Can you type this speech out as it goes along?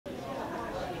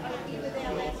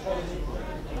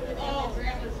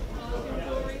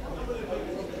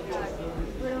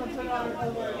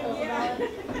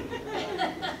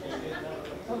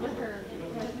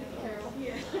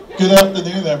Good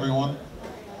afternoon, everyone.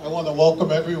 I want to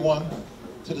welcome everyone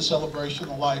to the celebration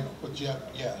of life with George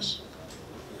Yash.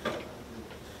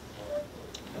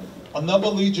 Another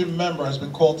Legion member has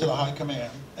been called to the High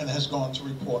Command and has gone to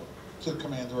report to the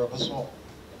commander of us all.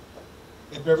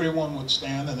 If everyone would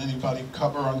stand and anybody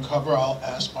uncover, I'll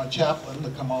ask my chaplain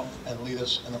to come up and lead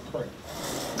us in a prayer.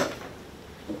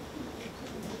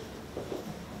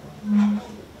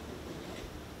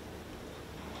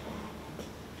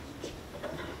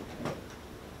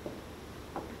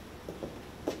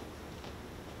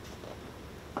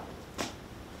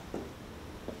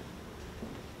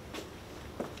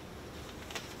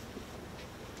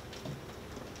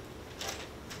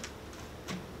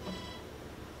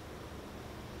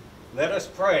 Let us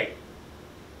pray.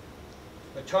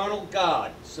 Eternal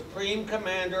God, Supreme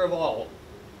Commander of all,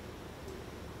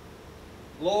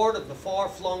 Lord of the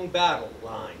far-flung battle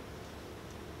line,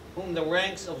 whom the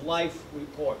ranks of life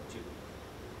report to,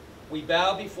 we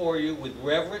bow before you with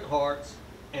reverent hearts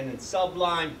and in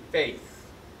sublime faith.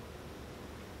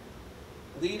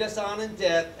 Lead us on in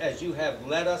death as you have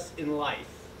led us in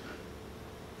life.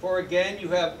 For again you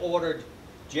have ordered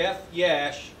George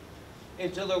Yash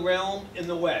into the realm in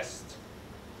the west,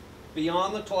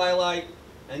 beyond the twilight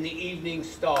and the evening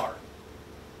star,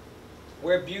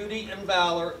 where beauty and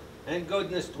valor and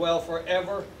goodness dwell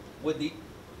forever with the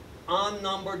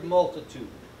unnumbered multitude.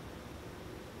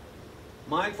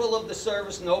 Mindful of the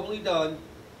service nobly done,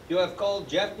 you have called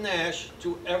George Yash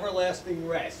to everlasting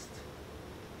rest.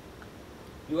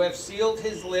 You have sealed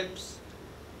his lips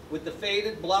with the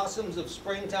faded blossoms of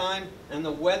springtime and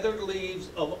the weathered leaves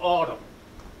of autumn.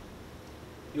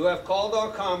 You have called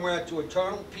our comrade to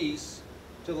eternal peace,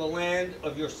 to the land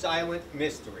of your silent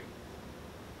mystery.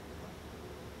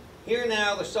 Hear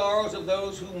now the sorrows of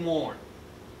those who mourn.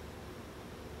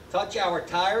 Touch our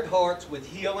tired hearts with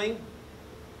healing.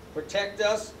 Protect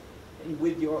us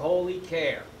with your holy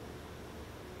care.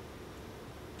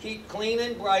 Keep clean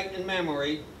and bright in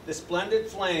memory the splendid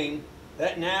flame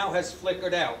that now has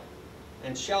flickered out,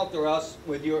 and shelter us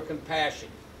with your compassion.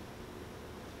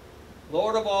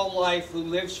 Lord of all life, who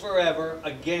lives forever,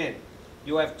 again,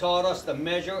 you have taught us the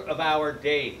measure of our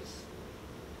days.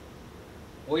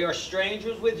 We are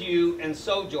strangers with you and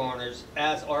sojourners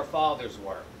as our fathers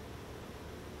were.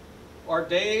 Our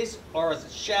days are as a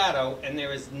shadow, and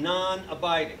there is none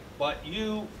abiding, but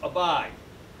you abide.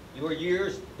 Your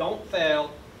years don't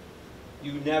fail,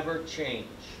 you never change.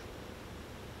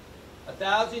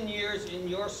 1,000 years in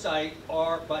your sight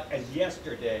are but as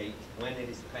yesterday when it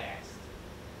is past.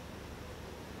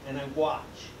 And I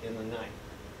watch in the night.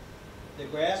 The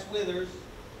grass withers,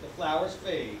 the flowers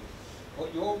fade,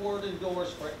 but your word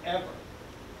endures forever,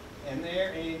 and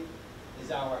therein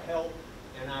is our help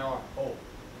and our hope.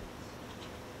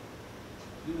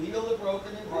 You heal the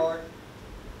broken in heart,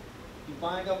 you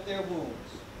bind up their wounds,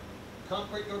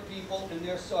 comfort your people in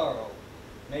their sorrow.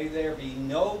 May there be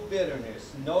no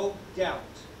bitterness, no doubt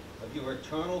of your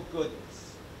eternal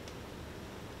goodness.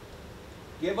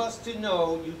 Give us to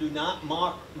know you do not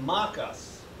mock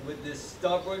us with this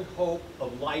stubborn hope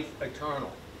of life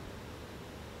eternal,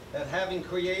 that having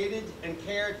created and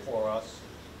cared for us,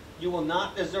 you will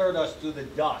not desert us to the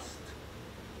dust,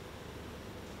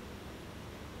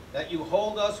 that you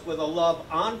hold us with a love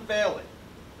unfailing,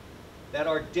 that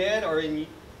our dead are in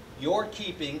your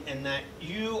keeping, and that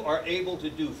you are able to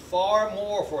do far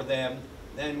more for them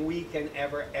than we can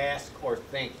ever ask or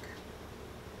think.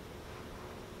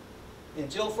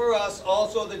 Until for us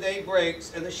also the day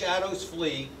breaks and the shadows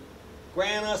flee,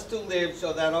 grant us to live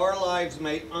so that our lives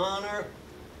may honor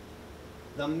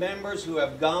the members who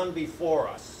have gone before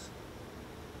us.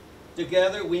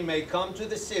 Together we may come to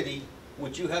the city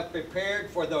which you have prepared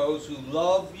for those who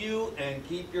love you and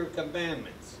keep your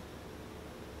commandments.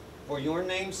 For your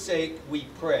name's sake we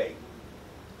pray.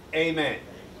 Amen.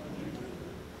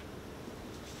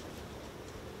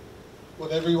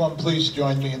 Would everyone please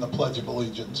join me in the Pledge of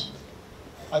Allegiance?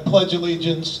 I pledge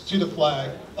allegiance to the flag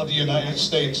of the United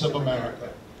States of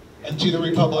America and to the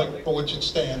republic for which it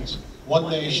stands,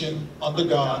 one nation, under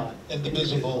God,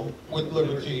 indivisible, with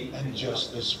liberty and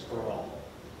justice for all.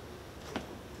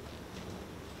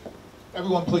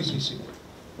 Everyone please be seated.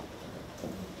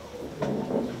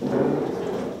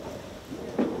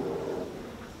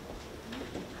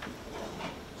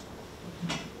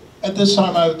 At this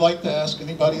time, I would like to ask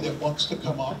anybody that wants to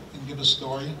come up and give a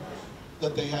story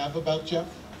that they have about Jeff.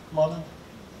 Come on up.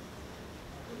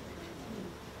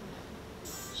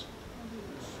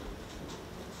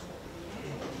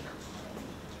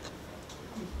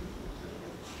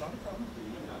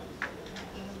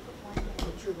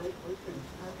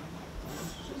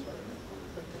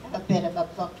 A bit of a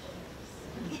book.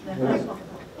 I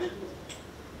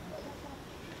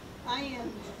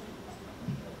am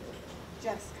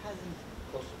Jeff's cousin.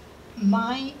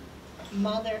 My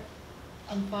mother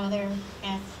and father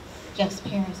asked Jeff's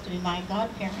parents to be my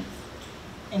godparents.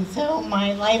 And so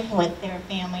my life with their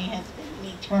family has been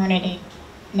an eternity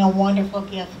and a wonderful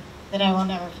gift that I will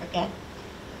never forget.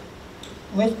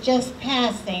 With Jeff's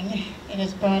passing, it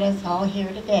has brought us all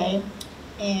here today,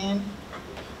 and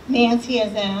Nancy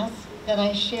has asked that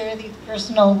I share these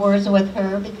personal words with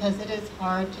her because it is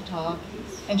hard to talk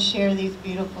and share these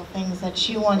beautiful things that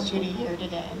she wants you to hear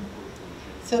today.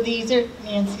 So these are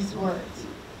Nancy's words.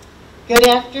 Good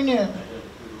afternoon.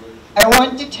 I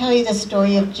want to tell you the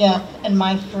story of Jeff and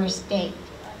my first date.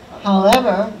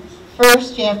 However,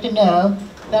 first you have to know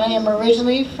that I am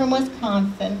originally from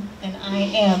Wisconsin and I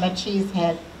am a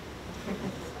cheesehead.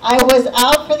 I was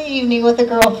out for the evening with a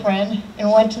girlfriend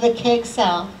and went to the Keg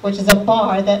South, which is a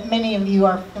bar that many of you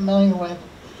are familiar with,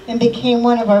 and became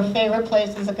one of our favorite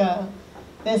places to go.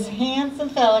 This handsome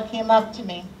fella came up to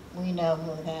me, we know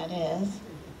who that is,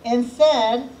 and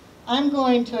said, "I'm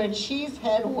going to a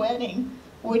cheesehead wedding.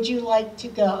 Would you like to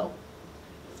go?"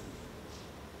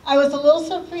 I was a little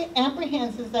so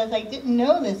apprehensive as I didn't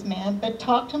know this man, but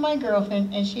talked to my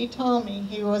girlfriend and she told me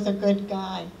he was a good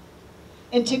guy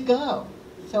and to go,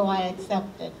 so I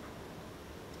accepted.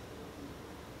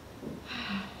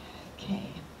 Okay.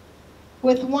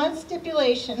 With one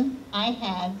stipulation I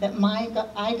had that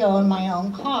I go in my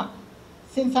own car.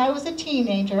 Since I was a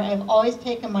teenager, I've always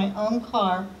taken my own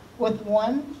car with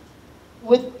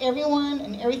everyone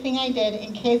and everything I did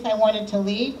in case I wanted to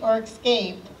leave or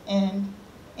escape, and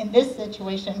in this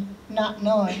situation, not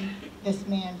knowing this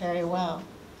man very well.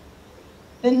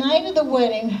 The night of the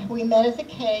wedding, we met at the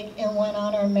Keg and went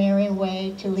on our merry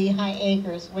way to Lehigh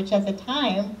Acres, which at the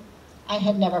time I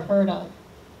had never heard of.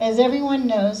 As everyone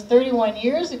knows, 31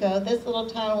 years ago, this little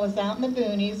town was out in the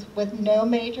boonies with no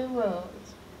major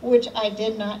roads, which I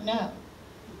did not know.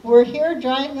 We're here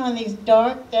driving on these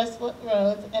dark, desolate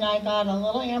roads, and I got a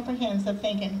little apprehensive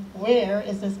thinking, where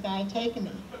is this guy taking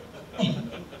me?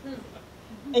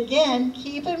 Again,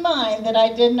 keep in mind that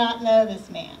I did not know this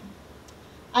man.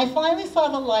 I finally saw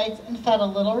the lights and felt a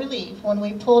little relief when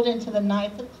we pulled into the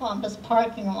Knights of Columbus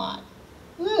parking lot.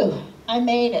 Whew, I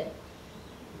made it.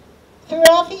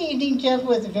 Throughout the evening, Jeff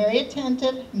was very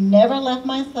attentive, never left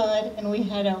my side, and we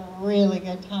had a really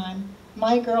good time.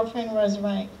 My girlfriend was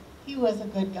right. He was a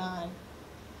good guy.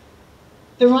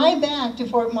 The ride back to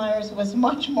Fort Myers was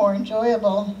much more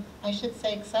enjoyable, I should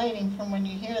say exciting from when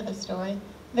you hear the story,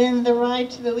 than the ride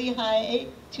to Lehigh,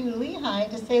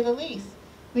 to say the least.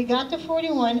 We got to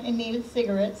 41 and needed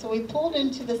cigarettes, so we pulled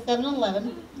into the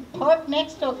 7-Eleven, parked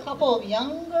next to a couple of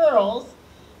young girls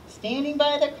standing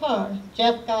by their car.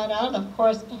 Jeff got out, of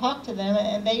course, to talk to them,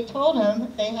 and they told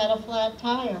him they had a flat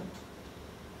tire.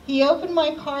 He opened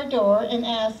my car door and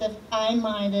asked if I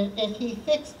minded if he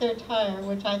fixed their tire,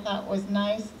 which I thought was a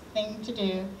nice thing to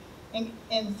do, and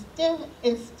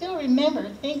still remember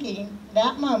thinking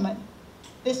that moment,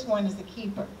 this one is a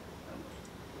keeper.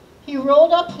 He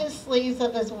rolled up his sleeves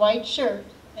of his white shirt,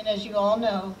 and as you all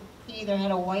know, he either had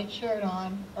a white shirt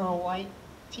on or a white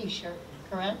t-shirt,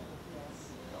 correct? Yes.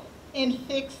 And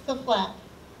fixed the flat.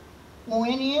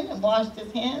 Went in and washed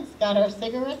his hands, got our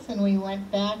cigarettes, and we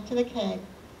went back to the Keg.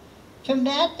 From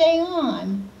that day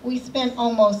on, we spent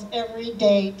almost every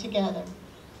day together.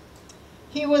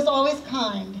 He was always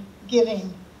kind,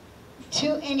 giving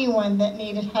to anyone that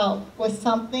needed help with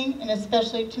something, and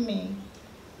especially to me.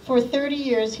 For 30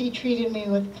 years, he treated me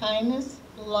with kindness,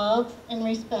 love, and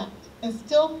respect, and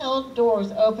still held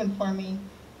doors open for me.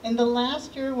 In the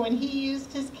last year, when he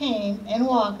used his cane and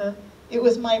walker, it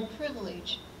was my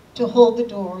privilege to hold the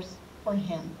doors for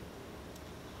him.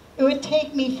 It would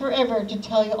take me forever to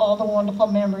tell you all the wonderful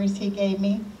memories he gave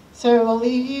me, so I will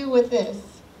leave you with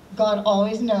this. God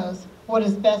always knows what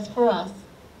is best for us,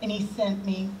 and he sent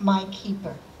me my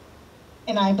keeper.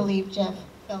 And I believe Jeff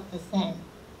felt the same.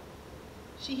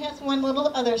 She has one little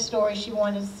other story she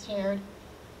wanted shared.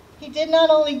 He did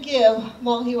not only give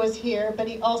while he was here, but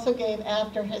he also gave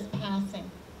after his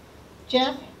passing.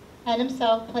 Jeff had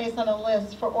himself placed on a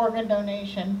list for organ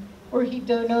donation, where he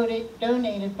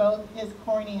donated both his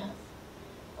corneas.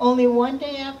 Only one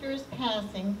day after his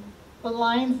passing, the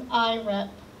Lions Eye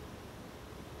rep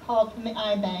called from the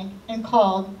eye bank and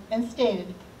called and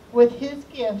stated, with his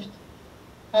gift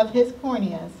of his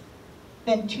corneas,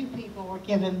 then 2 people were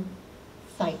given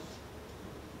sight.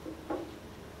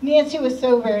 Nancy was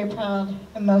so very proud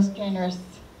and most generous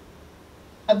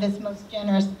of this most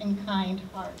generous and kind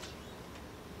heart.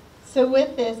 So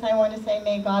with this, I want to say,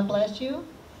 may God bless you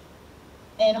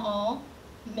and all,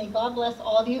 May God bless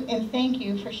all of you, and thank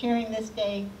you for sharing this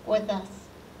day with us.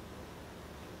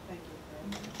 Thank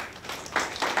you.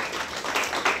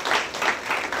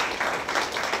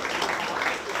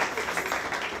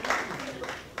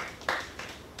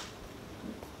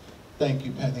 Thank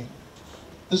you, Penny.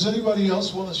 Does anybody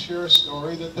else want to share a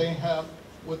story that they have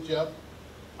with Jeff?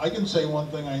 I can say one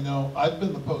thing I know. I've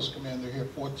been the post commander here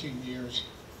 14 years,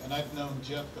 and I've known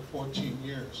Jeff for 14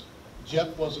 years.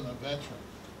 Jeff wasn't a veteran,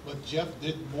 but Jeff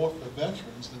did more for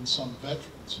veterans than some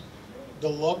veterans. The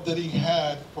love that he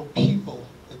had for people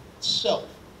itself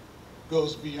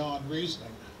goes beyond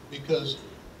reasoning, because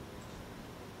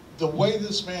the way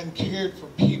this man cared for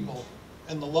people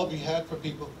and the love he had for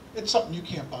people, it's something you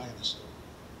can't buy in a store.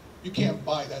 You can't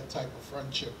buy that type of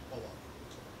friendship alone.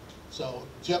 So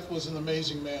Jeff was an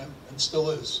amazing man, and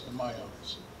still is in my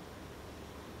eyes.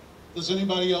 Does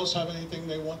anybody else have anything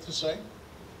they want to say?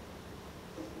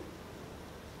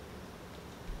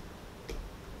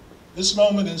 This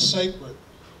moment is sacred,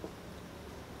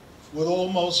 with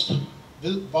almost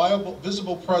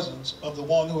visible presence of the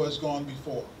one who has gone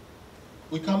before.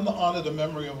 We come to honor the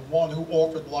memory of one who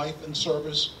offered life and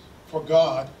service for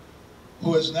God,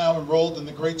 who is now enrolled in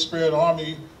the Great Spirit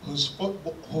Army, whose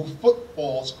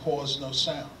footfalls cause no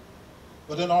sound.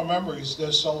 But in our memories,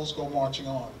 their souls go marching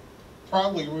on.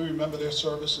 Proudly, we remember their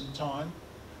service in time.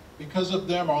 Because of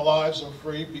them, our lives are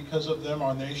free. Because of them,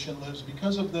 our nation lives.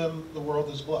 Because of them, the world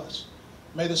is blessed.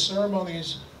 May the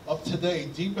ceremonies of today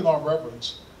deepen our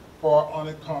reverence for our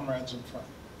honored comrades and friends.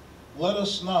 Let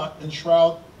us not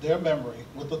enshroud their memory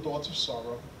with the thoughts of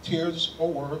sorrow. Tears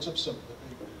or words of sympathy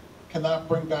cannot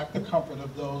bring back the comfort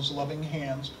of those loving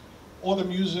hands or the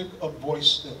music of voice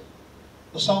still.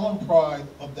 The solemn pride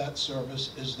of that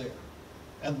service is there,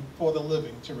 and for the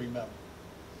living to remember.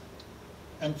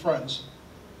 And friends,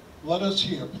 let us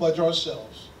here pledge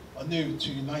ourselves anew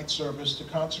to unite service, to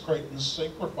consecrate and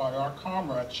sanctify our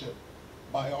comradeship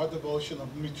by our devotion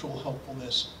of mutual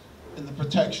helpfulness in the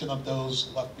protection of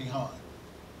those left behind.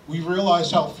 We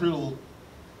realize how futile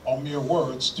are mere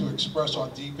words to express our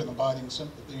deep and abiding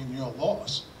sympathy in your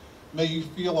loss. May you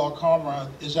feel our comrade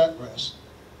is at rest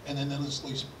and in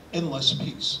endless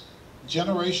peace.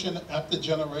 Generation after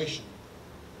generation,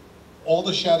 all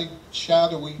the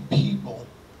shadowy people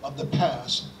of the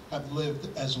past have lived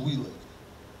as we lived,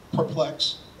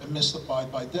 perplexed and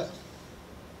mystified by death.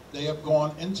 They have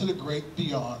gone into the great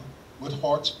beyond with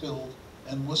hearts filled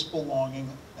and wistful longing,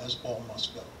 as all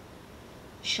must go.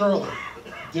 Surely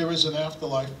there is an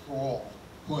afterlife for all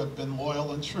who have been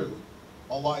loyal and true,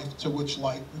 a life to which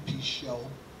light and peace shall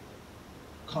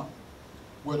come,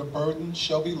 where the burden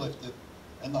shall be lifted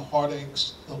and the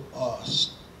heartaches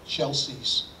shall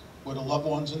cease, where the loved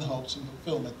ones and hopes and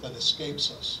fulfillment that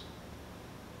escapes us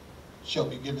shall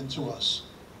be given to us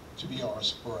to be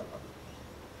ours forever.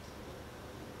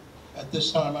 At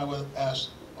this time, I would ask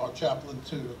our chaplain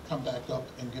to come back up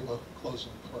and give a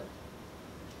closing prayer.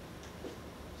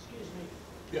 Excuse me.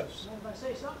 Yes. Mind if I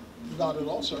say something? Not at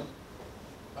all, sir.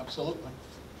 Absolutely.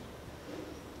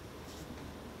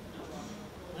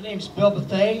 My name's Bill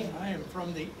Bethay. I am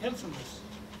from the infamous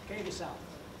Katy South.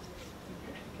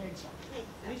 Katy South.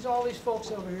 These all these folks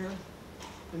over here,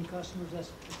 been customers.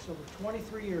 It's over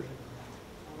 23 years ago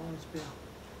now. How long it's been?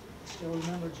 Still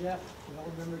remember Jeff? We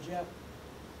all remember Jeff.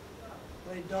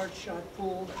 Played darts, shot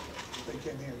pool. They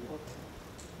can't hear you.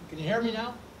 Okay. Can you hear me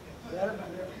now? Better?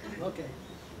 Okay.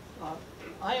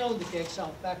 I owned the Keg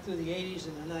South back through the 80s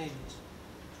and the 90s.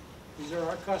 These are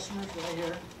our customers right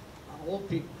here, old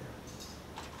people here.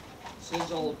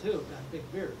 Sid's old too, got a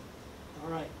big beard.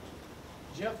 All right.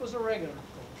 Jeff was a regular, of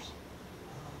course.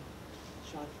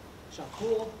 Shot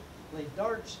pool, played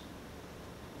darts.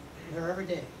 There every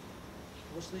day.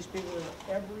 Most of these people were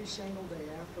there every single day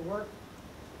after work.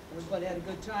 Everybody had a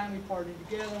good time. We partied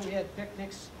together. We had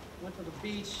picnics, went to the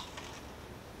beach.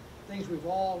 Things we've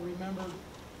all remembered.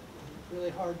 Really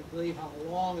hard to believe how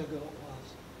long ago it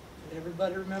was. But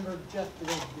everybody remembered Jeff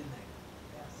today, didn't they?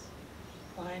 Yes.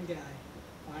 Fine guy.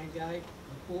 Fine guy. A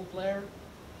pool player.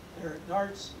 There at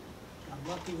darts.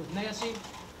 Got lucky with Nancy.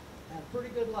 Had a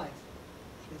pretty good life.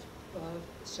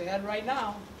 It's sad right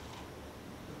now.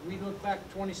 But we look back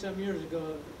 27 years ago, it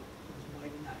was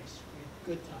mighty nice. We had a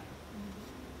good time.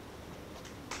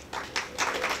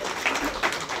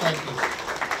 Thank you.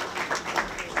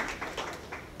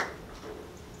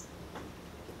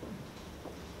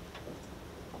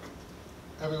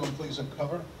 Everyone please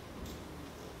uncover.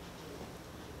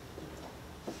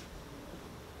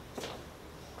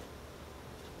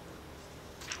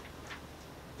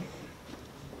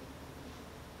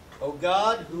 O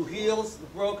God, who heals the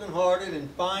brokenhearted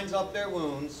and binds up their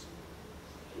wounds,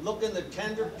 look in the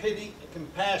tender pity and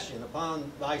compassion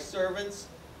upon thy servants,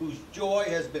 whose joy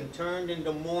has been turned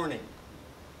into mourning.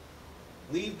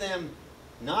 Leave them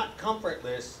not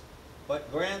comfortless,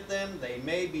 but grant them they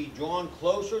may be drawn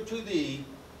closer to thee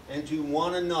and to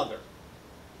one another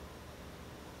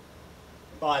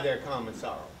by their common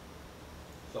sorrow.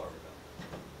 Sorry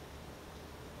about that.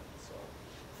 So,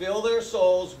 fill their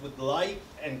souls with light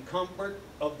and comfort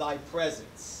of thy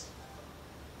presence.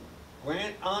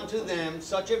 Grant unto them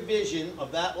such a vision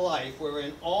of that life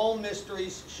wherein all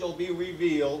mysteries shall be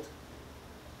revealed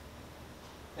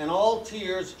and all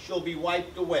tears shall be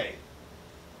wiped away,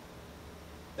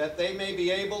 that they may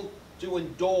be able to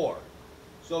endure.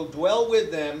 So dwell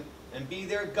with them and be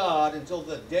their God until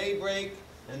the daybreak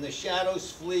and the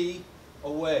shadows flee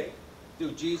away.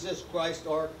 Through Jesus Christ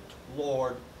our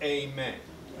Lord. Amen.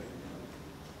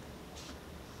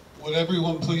 Would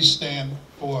everyone please stand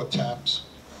for taps?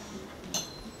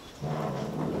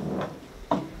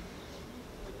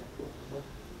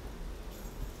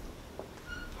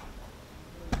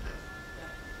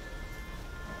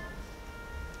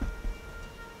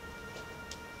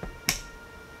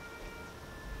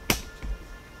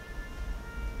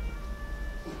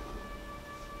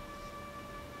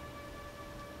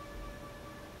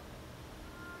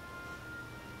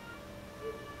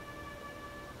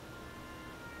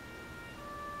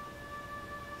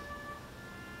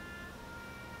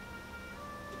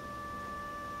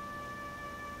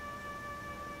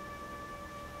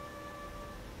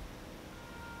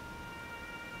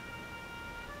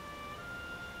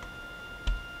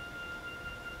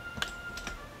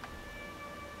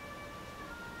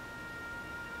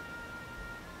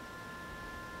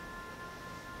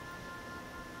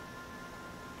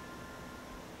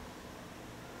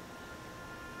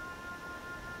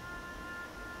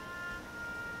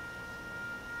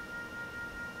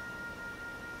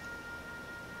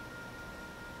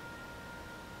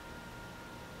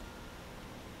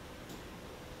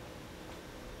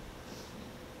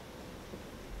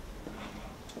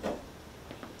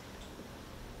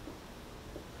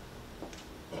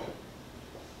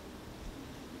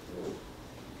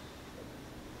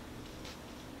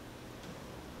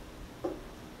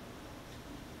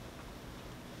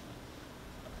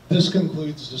 This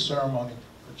concludes the ceremony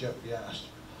for Jeff Yash.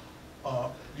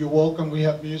 You're welcome. We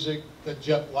have music that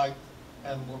Jeff liked,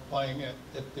 and we're playing it.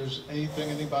 If there's anything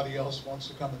anybody else wants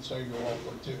to come and say, you're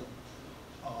welcome too.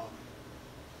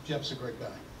 Jeff's a great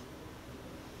guy.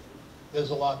 There's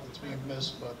a lot that's being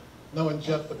missed, but knowing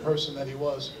Jeff, the person that he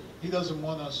was, he doesn't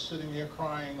want us sitting here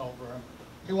crying over him.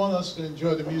 He wants us to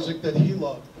enjoy the music that he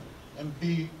loved and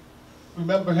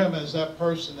remember him as that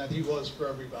person that he was for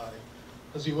everybody,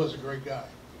 because he was a great guy.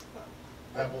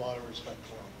 I have a lot of respect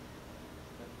for him.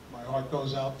 My heart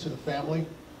goes out to the family,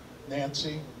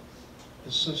 Nancy,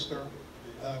 his sister,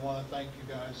 and I want to thank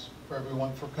you guys for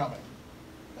everyone for coming.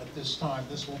 At this time,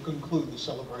 this will conclude the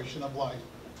celebration of life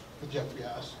for Jeff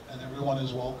Yash, and everyone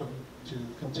is welcome to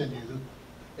continue.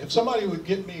 If somebody would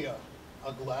get me a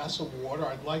glass of water,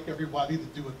 I'd like everybody to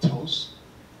do a toast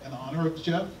in honor of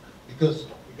Jeff, because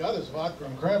we got his vodka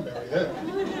and cranberry there.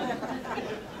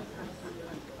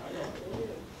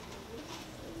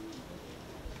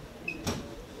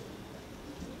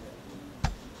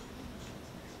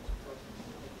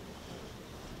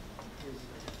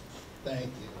 Thank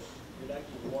you. You're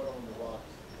actually water on the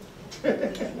rocks.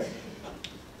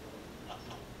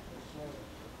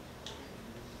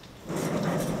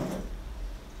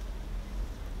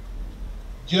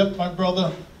 Jeff, my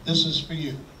brother, this is for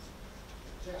you.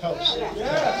 Toast.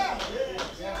 Yeah.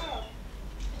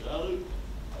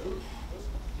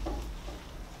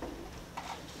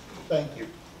 Thank you.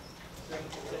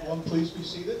 Everyone, please be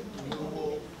seated. We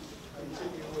will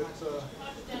continue with the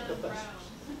fest.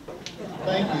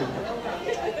 Thank you.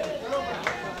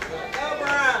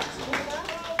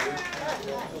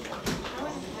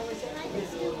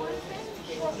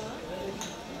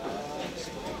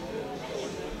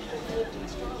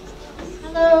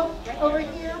 Hello, over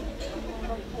here.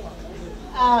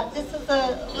 This is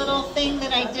a little thing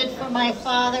that I did for my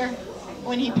father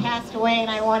when he passed away, and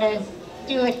I want to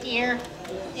do it here.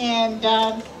 And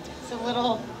it's a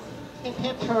little hip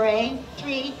hip hooray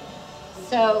tree.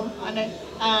 So on a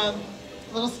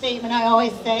little statement I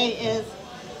always say is,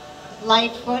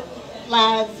 Lightfoot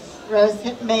lads,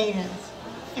 rosehip maidens,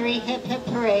 3 hip hip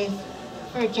hoorays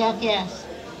for Jeff Yash.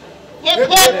 Hip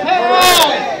hip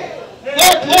hooray!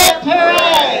 Hip hip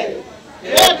hooray!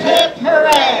 Hip hip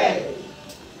hooray!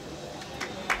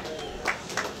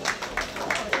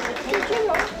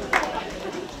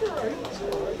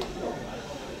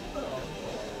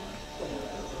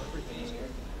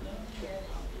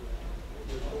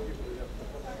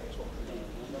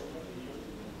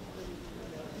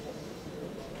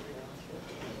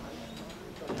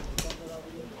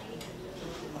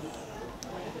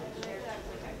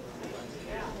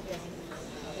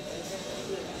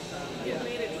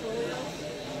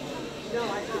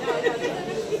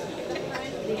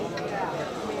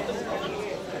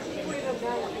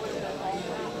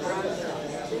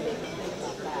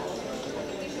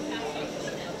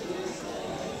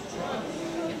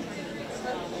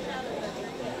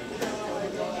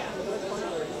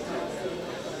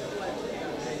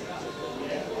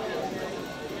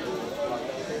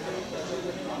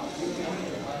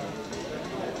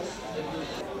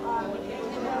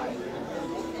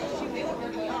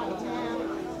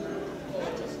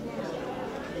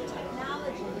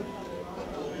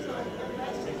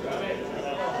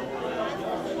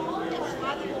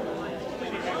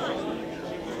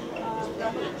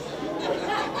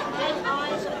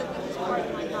 eyes are the biggest part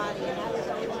of my body, and I was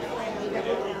always afraid they would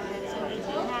go down that so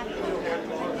easy.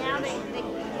 And now they give you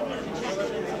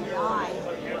injections in the eye,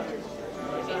 which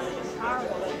is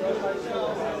horrible.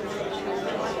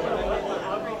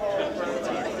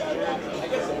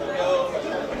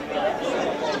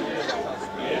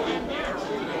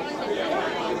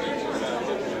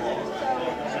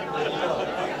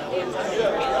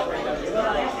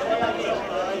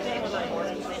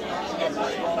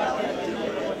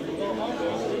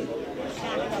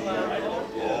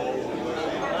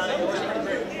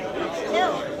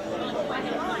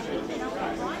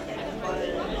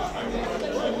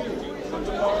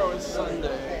 Tomorrow is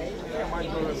Sunday. I might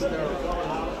go to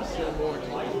steroids. Still morning.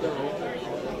 They're open.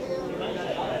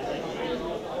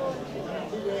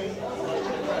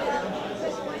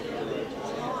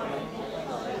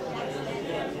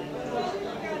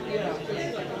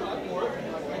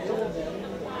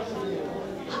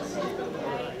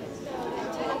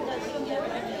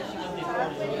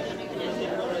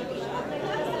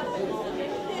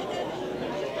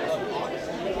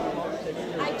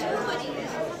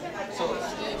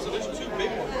 So there's two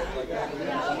big ones.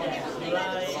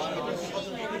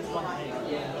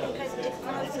 Because it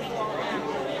throws me all out.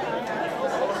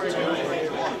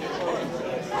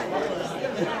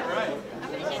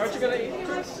 Aren't you gonna eat,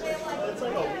 Chris? I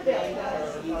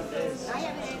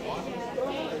haven't eaten it yet. I'm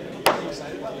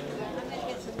gonna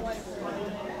get some water for you.